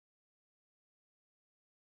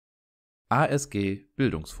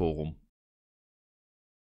ASG-Bildungsforum.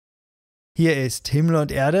 Hier ist Himmel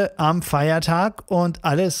und Erde am Feiertag und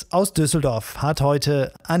alles aus Düsseldorf hat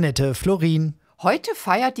heute Annette Florin. Heute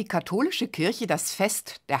feiert die katholische Kirche das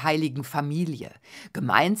Fest der heiligen Familie.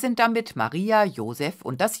 Gemeint sind damit Maria, Josef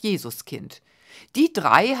und das Jesuskind. Die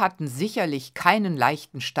drei hatten sicherlich keinen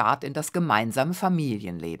leichten Start in das gemeinsame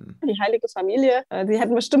Familienleben. Die heilige Familie, sie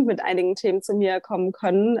hätten bestimmt mit einigen Themen zu mir kommen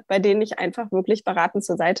können, bei denen ich einfach wirklich beratend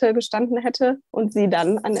zur Seite gestanden hätte und sie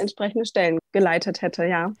dann an entsprechende Stellen geleitet hätte,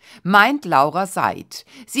 ja. Meint Laura Seid.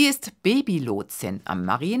 Sie ist Babylotsin am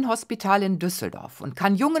Marienhospital in Düsseldorf und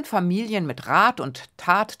kann jungen Familien mit Rat und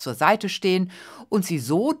Tat zur Seite stehen und sie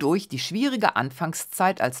so durch die schwierige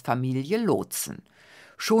Anfangszeit als Familie lotsen.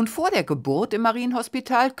 Schon vor der Geburt im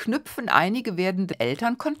Marienhospital knüpfen einige werdende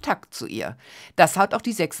Eltern Kontakt zu ihr. Das hat auch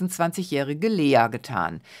die 26-jährige Lea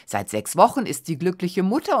getan. Seit 6 Wochen ist sie glückliche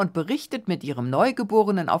Mutter und berichtet mit ihrem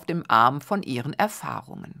Neugeborenen auf dem Arm von ihren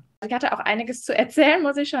Erfahrungen. Ich hatte auch einiges zu erzählen,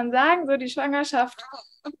 muss ich schon sagen. So, die Schwangerschaft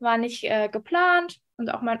war nicht geplant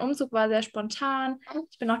und auch mein Umzug war sehr spontan.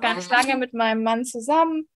 Ich bin noch gar nicht lange mit meinem Mann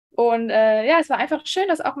zusammen. Und es war einfach schön,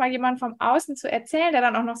 das auch mal jemand vom Außen zu erzählen, der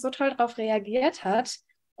dann auch noch so toll darauf reagiert hat.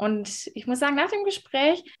 Und ich muss sagen, nach dem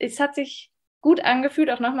Gespräch, es hat sich gut angefühlt,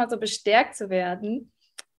 auch nochmal so bestärkt zu werden.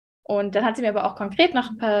 Und dann hat sie mir aber auch konkret noch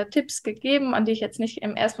ein paar Tipps gegeben, an die ich jetzt nicht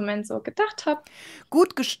im ersten Moment so gedacht habe.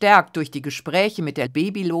 Gut gestärkt durch die Gespräche mit der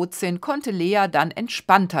Babylotsin konnte Lea dann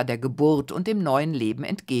entspannter der Geburt und dem neuen Leben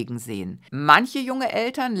entgegensehen. Manche junge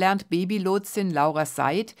Eltern lernt Babylotsin Laura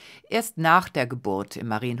Seid erst nach der Geburt im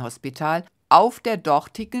Marienhospital auf der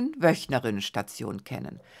dortigen Wöchnerinnenstation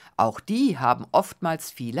kennen. Auch die haben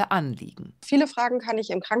oftmals viele Anliegen. Viele Fragen kann ich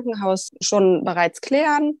im Krankenhaus schon bereits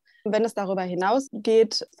klären. Wenn es darüber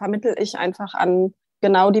hinausgeht, vermittle ich einfach an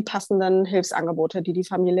genau die passenden Hilfsangebote, die die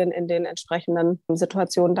Familien in den entsprechenden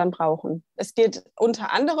Situationen dann brauchen. Es geht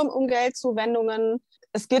unter anderem um Geldzuwendungen.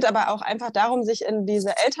 Es geht aber auch einfach darum, sich in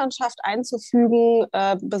diese Elternschaft einzufügen,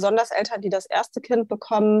 besonders Eltern, die das erste Kind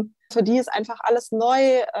bekommen. Für die ist einfach alles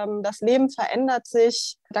neu, das Leben verändert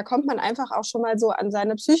sich. Da kommt man einfach auch schon mal so an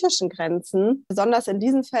seine psychischen Grenzen. Besonders in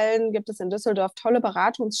diesen Fällen gibt es in Düsseldorf tolle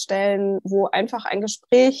Beratungsstellen, wo einfach ein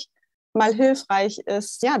Gespräch mal hilfreich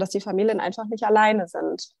ist, ja, dass die Familien einfach nicht alleine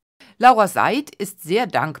sind. Laura Seid ist sehr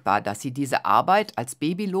dankbar, dass sie diese Arbeit als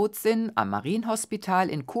Babylotsin am Marienhospital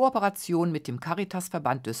in Kooperation mit dem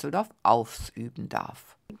Caritasverband Düsseldorf ausüben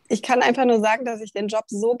darf. Ich kann einfach nur sagen, dass ich den Job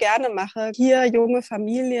so gerne mache, hier junge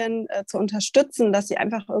Familien zu unterstützen, dass sie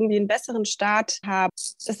einfach irgendwie einen besseren Start haben.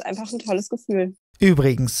 Das ist einfach ein tolles Gefühl.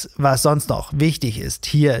 Übrigens, was sonst noch wichtig ist,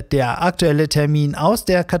 hier der aktuelle Termin aus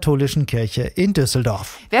der katholischen Kirche in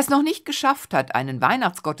Düsseldorf. Wer es noch nicht geschafft hat, einen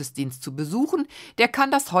Weihnachtsgottesdienst zu besuchen, der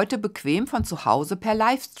kann das heute bequem von zu Hause per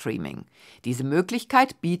Livestreaming. Diese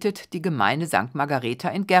Möglichkeit bietet die Gemeinde St. Margareta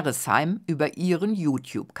in Gerresheim über ihren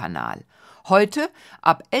YouTube-Kanal. Heute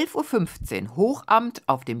ab 11:15 Uhr Hochamt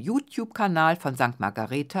auf dem YouTube-Kanal von St.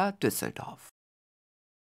 Margareta Düsseldorf.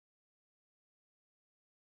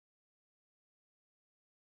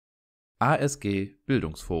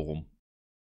 ASG-Bildungsforum